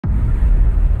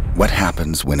What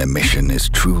happens when a mission is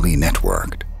truly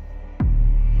networked?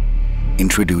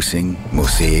 Introducing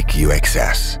Mosaic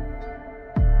UXS,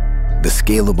 the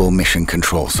scalable mission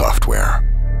control software,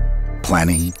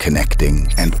 planning,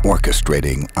 connecting, and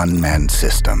orchestrating unmanned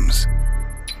systems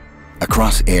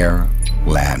across air,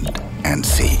 land, and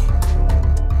sea,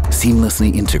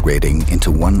 seamlessly integrating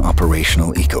into one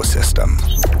operational ecosystem,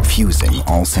 fusing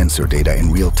all sensor data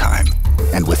in real time,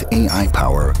 and with AI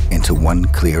power into one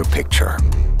clear picture.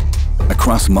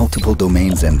 Across multiple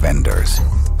domains and vendors,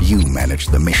 you manage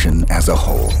the mission as a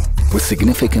whole, with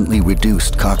significantly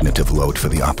reduced cognitive load for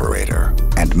the operator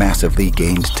and massively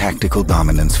gained tactical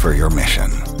dominance for your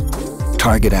mission.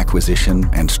 Target acquisition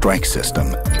and strike system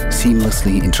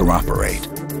seamlessly interoperate.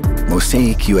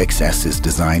 Mosaic UXS is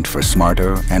designed for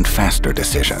smarter and faster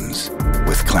decisions,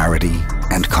 with clarity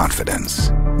and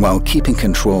confidence, while keeping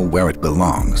control where it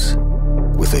belongs,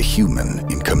 with a human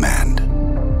in command.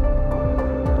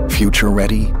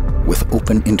 Future-ready, with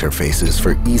open interfaces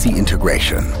for easy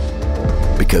integration.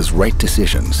 Because right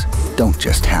decisions don't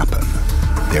just happen,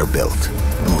 they're built.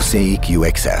 Mosaic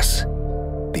UXS,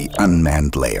 the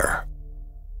unmanned layer.